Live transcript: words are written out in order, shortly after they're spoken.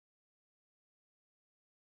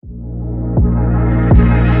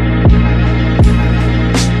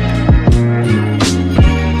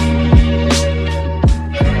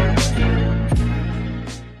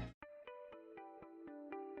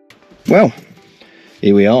Well,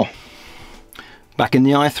 here we are. Back in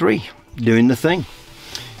the i3, doing the thing.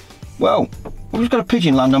 Well, I've just got a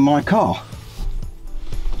pigeon land on my car.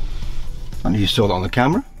 I know you saw that on the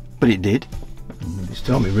camera, but it did. It's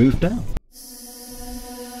turned my roof down.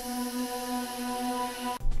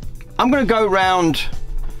 I'm going to go round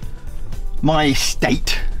my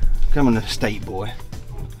estate. I'm an estate boy.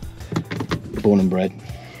 Born and bred.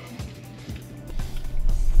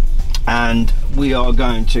 And we are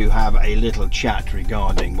going to have a little chat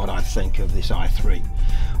regarding what I think of this i3.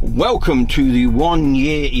 Welcome to the 1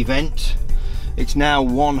 year event. It's now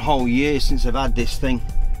 1 whole year since I've had this thing,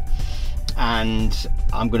 and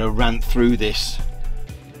I'm going to rant through this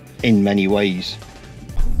in many ways.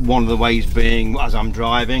 One of the ways being as I'm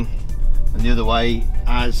driving, and the other way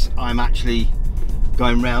as I'm actually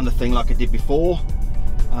going around the thing like I did before,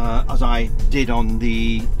 as I did on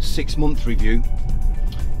the 6-month review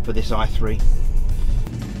for this i3.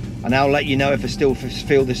 And I'll let you know if I still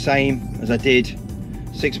feel the same as I did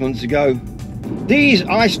 6 months ago. These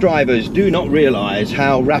ICE drivers do not realise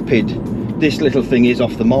how rapid this little thing is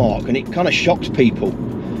off the mark, and it kind of shocks people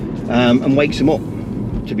and wakes them up,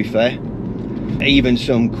 to be fair. Even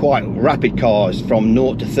some quite rapid cars from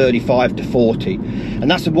 0 to 35 to 40, and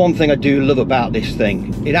that's the one thing I do love about this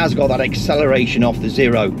thing. It has got that acceleration off the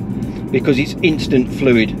 0 because it's instant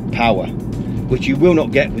fluid power, which you will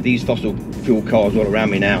not get with these fossil fuel cars all around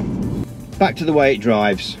me now. Back to the way it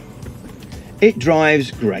drives. It drives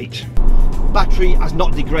great. Battery has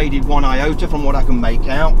not degraded 1 iota from what I can make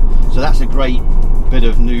out, so that's a great bit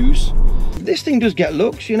of news. This thing does get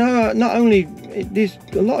looks, you know. Not only, there's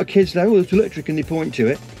a lot of kids though, it's electric and they point to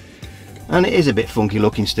it, and it is a bit funky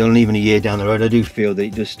looking still, and even a year down the road I do feel that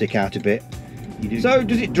it does stick out a bit. So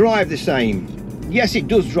does it drive the same? Yes, it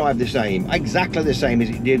does drive the same, exactly the same as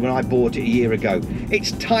it did when I bought it a year ago.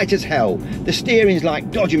 It's tight as hell. The steering's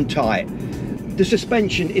like dodge 'em tight. The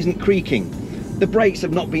suspension isn't creaking. The brakes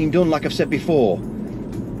have not been done like I've said before.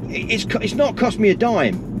 It's not cost me a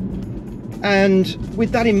dime. And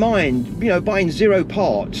with that in mind, you know, buying 0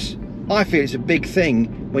 parts, I feel it's a big thing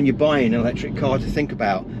when you're buying an electric car to think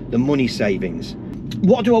about the money savings.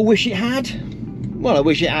 What do I wish it had? Well, I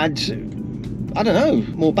wish it had, I don't know,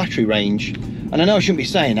 more battery range. And I know I shouldn't be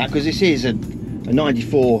saying that because this is a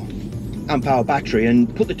 94 amp hour battery, and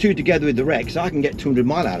put the two together with the Rex, I can get 200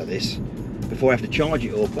 mile out of this before I have to charge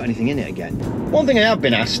it or put anything in it again. One thing I have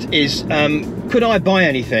been asked is, could I buy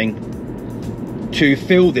anything to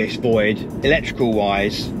fill this void electrical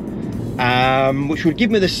wise, which would give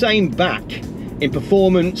me the same back in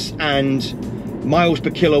performance and miles per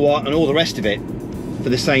kilowatt and all the rest of it for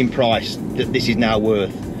the same price that this is now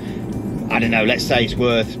worth. I don't know, let's say it's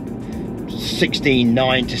worth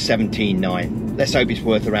 16.9 to 17.9. Let's hope it's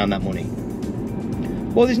worth around that money.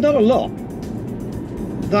 Well, there's not a lot.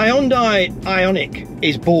 The Hyundai Ioniq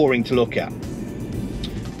is boring to look at.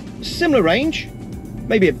 Similar range,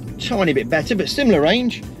 maybe a tiny bit better, but similar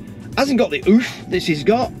range. Hasn't got the oof this has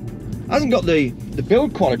got. Hasn't got the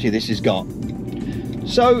build quality this has got.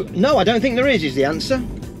 So no, I don't think there is the answer.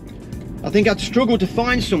 I think I'd struggle to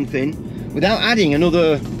find something without adding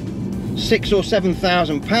another £6,000 or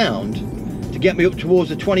 £7,000 to get me up towards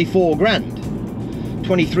the 24 grand,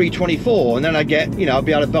 23, 24, and then I get, you know, I'll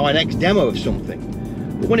be able to buy an X demo of something.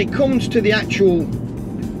 But when it comes to the actual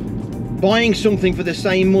buying something for the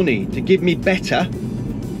same money to give me better,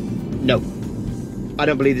 no, I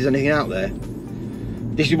don't believe there's anything out there.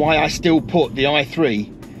 This is why I still put the i3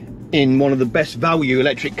 in one of the best value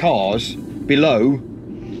electric cars below,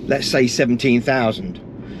 let's say 17,000.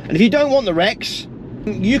 And if you don't want the Rex,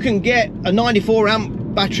 you can get a 94 amp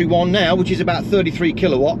battery one now, which is about 33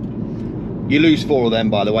 kilowatt. You lose 4 of them,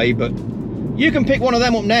 by the way, but you can pick one of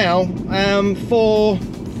them up now for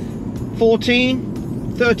 13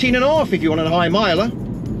 and a half if you want a high miler.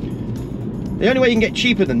 The only way you can get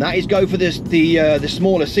cheaper than that is go for this the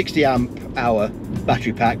smaller 60 amp hour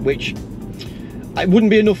battery pack, which it wouldn't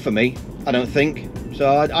be enough for me, I don't think.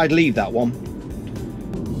 So I'd leave that one.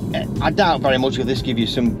 I doubt very much if this gives you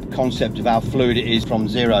some concept of how fluid it is from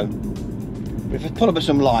 0. But if I put up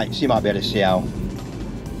some lights, you might be able to see how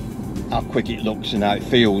quick it looks and how it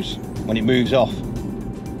feels when it moves off.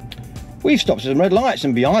 We've stopped at some red lights,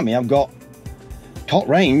 and behind me I've got top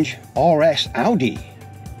range RS Audi.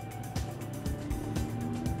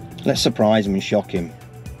 Let's surprise him and shock him.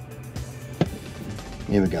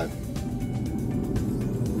 Here we go.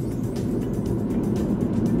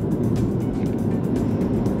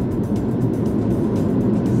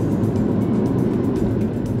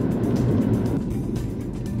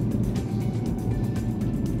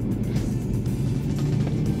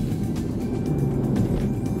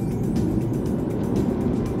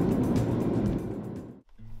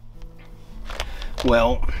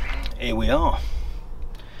 Well, here we are.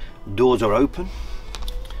 Doors are open.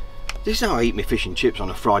 This is how I eat my fish and chips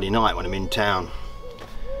on a Friday night when I'm in town.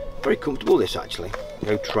 Very comfortable, this, actually.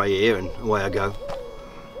 No tray here and away I go.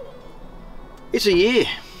 It's a year.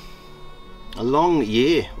 A long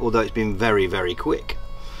year, although it's been very, very quick.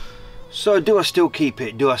 So do I still keep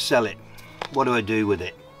it? Do I sell it? What do I do with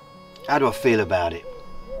it? How do I feel about it?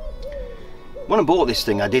 When I bought this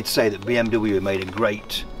thing, I did say that BMW made a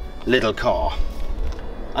great little car,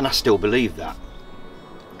 and I still believe that.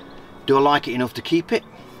 Do I like it enough to keep it?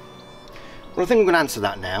 Well, I think I'm going to answer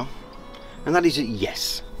that now, and that is a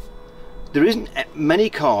yes. There isn't many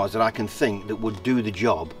cars that I can think that would do the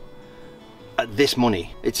job at this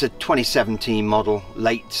money. It's a 2017 model,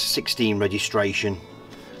 late 16 registration.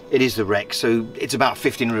 It is the Rex, so it's about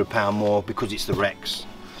 £1,500 more because it's the Rex.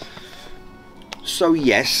 So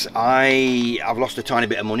yes, I've lost a tiny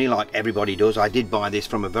bit of money like everybody does. I did buy this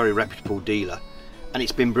from a very reputable dealer and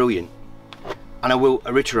it's been brilliant. And I will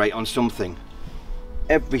reiterate on something.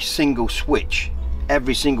 Every single switch,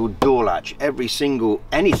 every single door latch, every single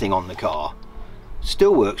anything on the car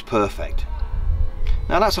still works perfect.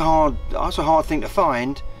 Now that's a hard thing to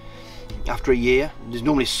find after a year. There's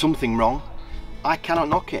normally something wrong. I cannot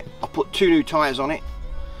knock it. I put 2 new tyres on it.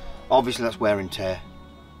 Obviously that's wear and tear.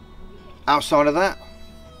 Outside of that,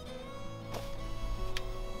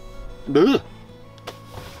 ugh.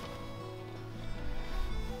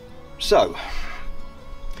 So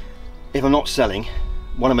if I'm not selling,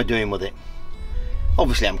 what am I doing with it?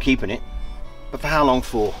 Obviously I'm keeping it, but for how long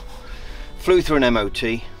for? Flew through an MOT,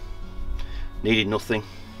 needed nothing.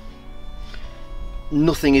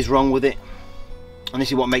 Nothing is wrong with it, and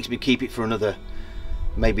this is what makes me keep it for another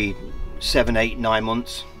maybe 7, 8, 9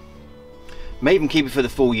 months. May even keep it for the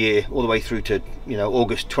full year, all the way through to, you know,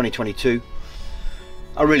 August 2022.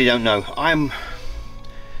 I really don't know. I'm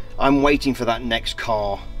waiting for that next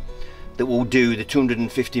car that will do the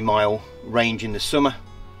 250-mile range in the summer,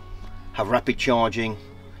 have rapid charging,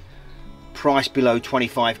 price below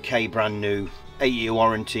 25k, brand new, 8-year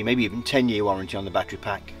warranty, maybe even 10-year warranty on the battery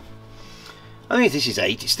pack. I think if this is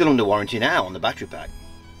 8, it's still under warranty now on the battery pack.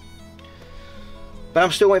 But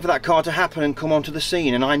I'm still waiting for that car to happen and come onto the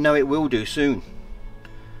scene, and I know it will do soon.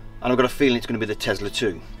 And I've got a feeling it's going to be the Tesla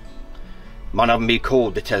 2. Might not even be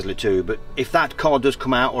called the Tesla 2, but if that car does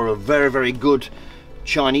come out, or a very, very good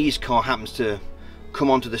Chinese car happens to come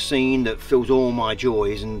onto the scene that fills all my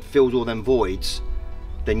joys and fills all them voids,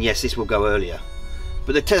 then yes, this will go earlier.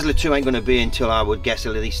 But the Tesla 2 ain't going to be until, I would guess,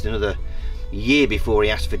 at least another year before he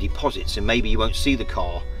asks for deposits, and maybe you won't see the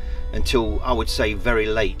car until, I would say, very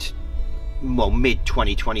late, well, mid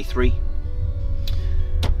 2023.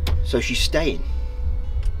 So she's staying.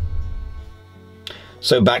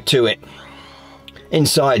 So back to it.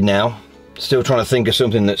 Inside now, still trying to think of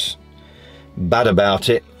something that's bad about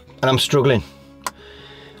it, and I'm struggling.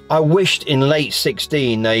 I wished in late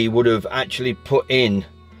 16 they would have actually put in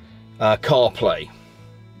CarPlay.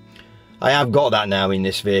 I have got that now in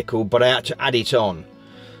this vehicle, but I had to add it on.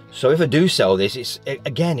 So if I do sell this, it's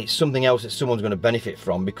something else that someone's going to benefit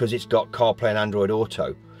from, because it's got CarPlay and Android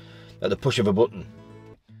Auto at the push of a button.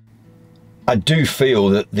 I do feel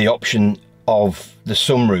that the option of the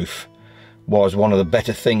sunroof was one of the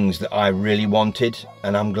better things that I really wanted,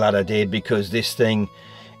 and I'm glad I did, because this thing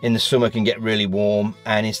in the summer can get really warm,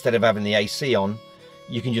 and instead of having the AC on,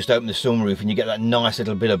 you can just open the sunroof and you get that nice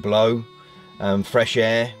little bit of blow, fresh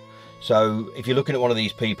air. So if you're looking at one of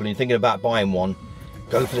these people and you're thinking about buying one,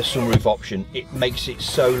 go for the sunroof option. It makes it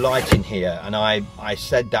so light in here, and I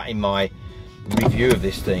said that in my review of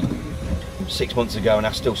this thing 6 months ago, and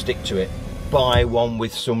I still stick to it. Buy one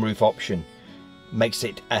with sunroof option. Makes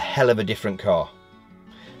it a hell of a different car.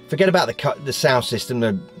 Forget about the sound system,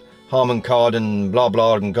 the Harman Kardon, blah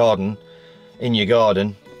blah and garden in your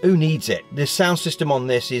garden. Who needs it? The sound system on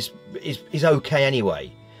this is okay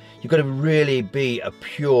anyway. You've got to really be a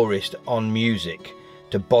purist on music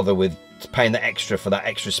to bother with paying the extra for that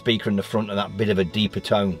extra speaker in the front and that bit of a deeper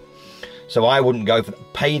tone. So I wouldn't go for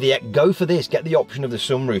go for this. Get the option of the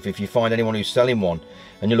sunroof if you find anyone who's selling one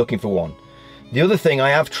and you're looking for one. The other thing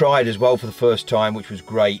I have tried as well for the first time, which was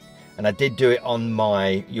great, and I did do it on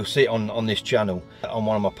my, you'll see it on this channel, on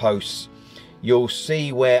one of my posts. You'll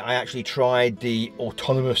see where I actually tried the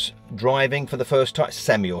autonomous driving for the first time,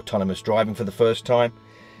 semi-autonomous driving for the first time,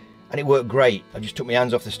 and it worked great. I just took my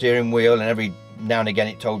hands off the steering wheel, and every now and again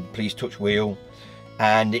it told please touch wheel,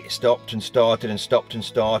 and it stopped and started and stopped and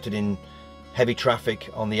started in heavy traffic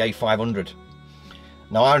on the A500.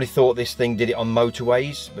 Now I only thought this thing did it on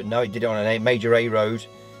motorways, but no, it did it on a major A road,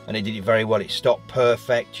 and it did it very well. It stopped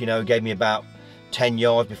perfect, you know, gave me about 10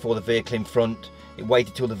 yards before the vehicle in front. It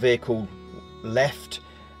waited till the vehicle left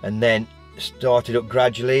and then started up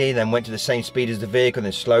gradually, then went to the same speed as the vehicle,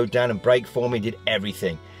 then slowed down and braked for me, did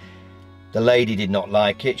everything. The lady did not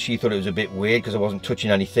like it. She thought it was a bit weird because I wasn't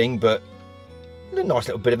touching anything, but a nice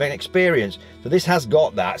little bit of an experience. So this has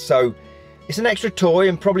got that. So it's an extra toy,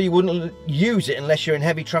 and probably you wouldn't use it unless you're in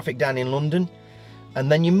heavy traffic down in London. And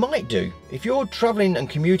then you might do. If you're travelling and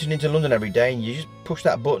commuting into London every day and you just push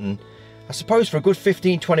that button, I suppose for a good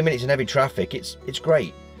 15-20 minutes in heavy traffic, it's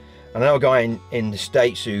great. I know a guy in the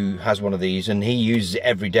States who has one of these, and he uses it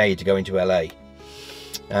every day to go into LA.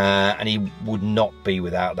 And he would not be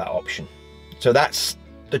without that option. So that's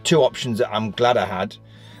the two options that I'm glad I had,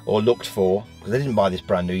 or looked for, because I didn't buy this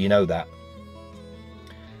brand new, you know that.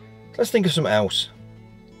 Let's think of something else.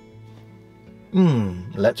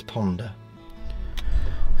 Let's ponder.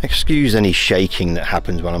 Excuse any shaking that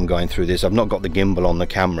happens when I'm going through this. I've not got the gimbal on the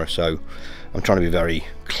camera, so I'm trying to be very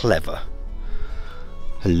clever.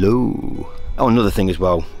 Hello. Oh, another thing as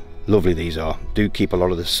well. Lovely these are. Do keep a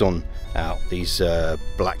lot of the sun out. These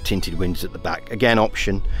black tinted windows at the back. Again,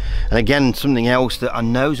 option. And again, something else that I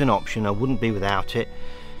know is an option, I wouldn't be without it,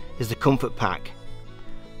 is the comfort pack.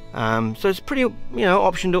 So it's pretty, you know,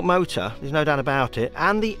 optioned up motor. There's no doubt about it.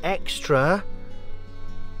 And the extra...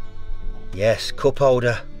 Yes, cup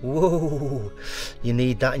holder. Whoa, you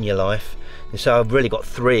need that in your life. And so I've really got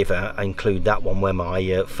three if I include that one where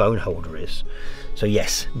my phone holder is. So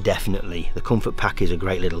yes, definitely, the comfort pack is a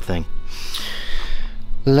great little thing.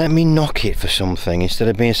 Let me knock it for something instead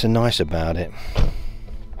of being so nice about it.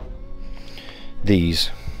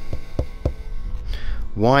 These.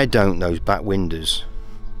 Why don't those back windows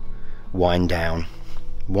wind down?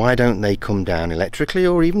 Why don't they come down electrically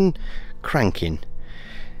or even cranking?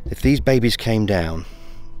 If these babies came down,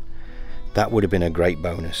 that would have been a great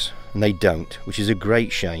bonus, and they don't, which is a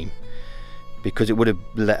great shame, because it would have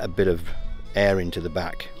let a bit of air into the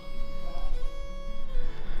back.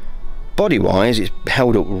 Body wise, it's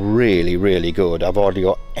held up really good. I've hardly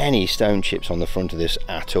got any stone chips on the front of this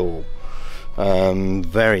at all.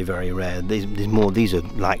 Very rare. These are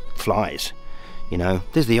like flies, you know.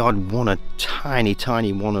 There's the odd one, a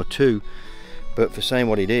tiny one or two. But for saying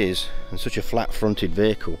what it is, and such a flat fronted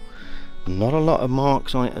vehicle, not a lot of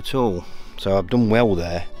marks on it at all. So I've done well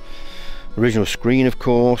there. Original screen, of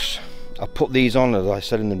course. I put these on, as I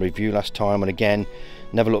said in the review last time, and again,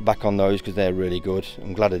 never look back on those because they're really good.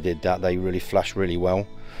 I'm glad I did that. They really flash really well.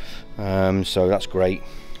 So that's great.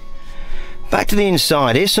 Back to the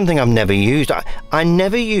inside. Here's something I've never used. I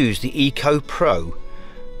never used the Eco Pro.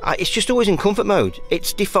 It's just always in comfort mode.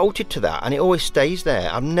 It's defaulted to that and it always stays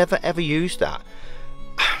there. I've never ever used that.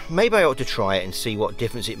 Maybe I ought to try it and see what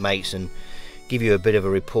difference it makes and give you a bit of a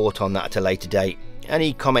report on that at a later date.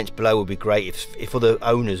 Any comments below would be great if other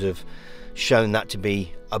owners have shown that to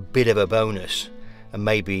be a bit of a bonus, and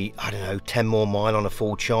maybe, I don't know, 10 more mile on a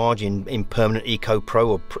full charge in permanent Eco Pro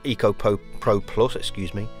or Eco Pro Plus,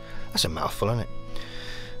 excuse me. That's a mouthful, isn't it?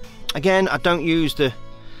 Again, I don't use the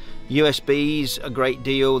USBs a great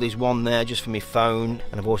deal. There's one there just for my phone,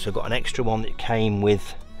 and I've also got an extra one that came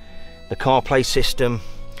with the CarPlay system.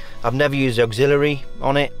 I've never used the auxiliary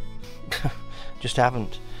on it. Just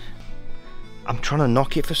haven't. I'm trying to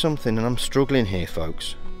knock it for something and I'm struggling here,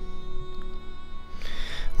 folks.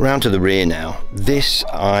 Round to the rear now. This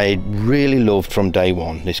I really loved from day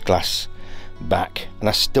one, this glass back, and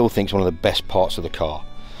I still think it's one of the best parts of the car.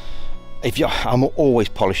 I'm always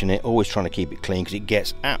polishing it, always trying to keep it clean because it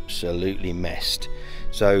gets absolutely messed.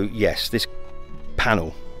 So yes, this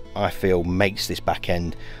panel I feel makes this back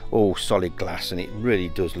end all solid glass, and it really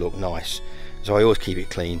does look nice. So I always keep it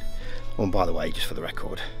clean. Oh, and by the way, just for the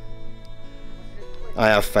record, I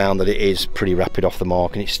have found that it is pretty rapid off the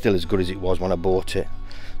mark, and it's still as good as it was when I bought it.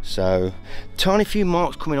 So tiny few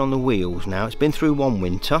marks coming on the wheels now. It's been through one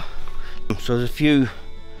winter, so there's a few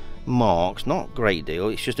marks, not a great deal.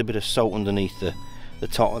 It's just a bit of salt underneath the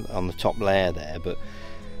top, on the top layer there. But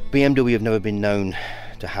BMW have never been known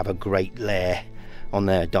to have a great layer on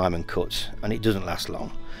their diamond cuts, and it doesn't last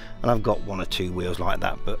long. And I've got one or two wheels like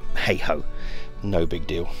that, but hey ho, no big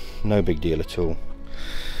deal, no big deal at all.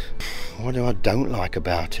 What do I don't like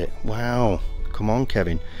about it? Wow, come on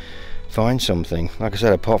Kevin, find something. Like I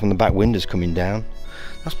said, apart from the back windows coming down,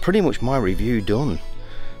 that's pretty much my review done,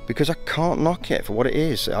 because I can't knock it for what it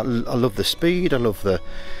is. I love the speed, I love the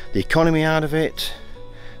economy out of it.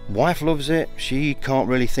 Wife loves it. She can't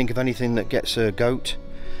really think of anything that gets her goat.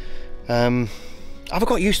 I've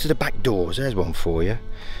got used to the back doors. There's one for you.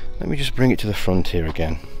 Let me just bring it to the front here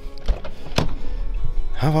again.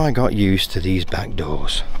 Have I got used to these back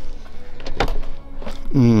doors?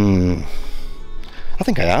 I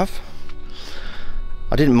think I have.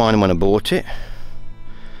 I didn't mind them when I bought it.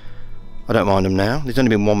 I don't mind them now. There's only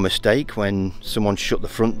been one mistake when someone shut the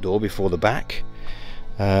front door before the back.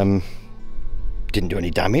 Didn't do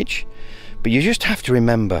any damage, but you just have to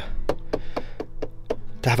remember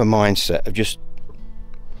to have a mindset of just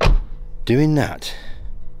doing that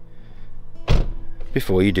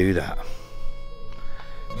before you do that.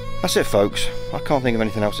 That's it, folks. I can't think of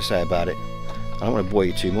anything else to say about it. I don't want to bore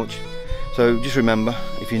you too much. So just remember,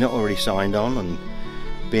 if you're not already signed on and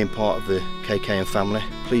being part of the KKM family,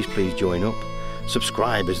 please join up.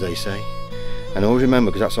 Subscribe, as they say. And always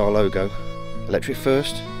remember, because that's our logo, electric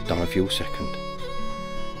first, dyno fuel second.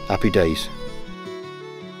 Happy days.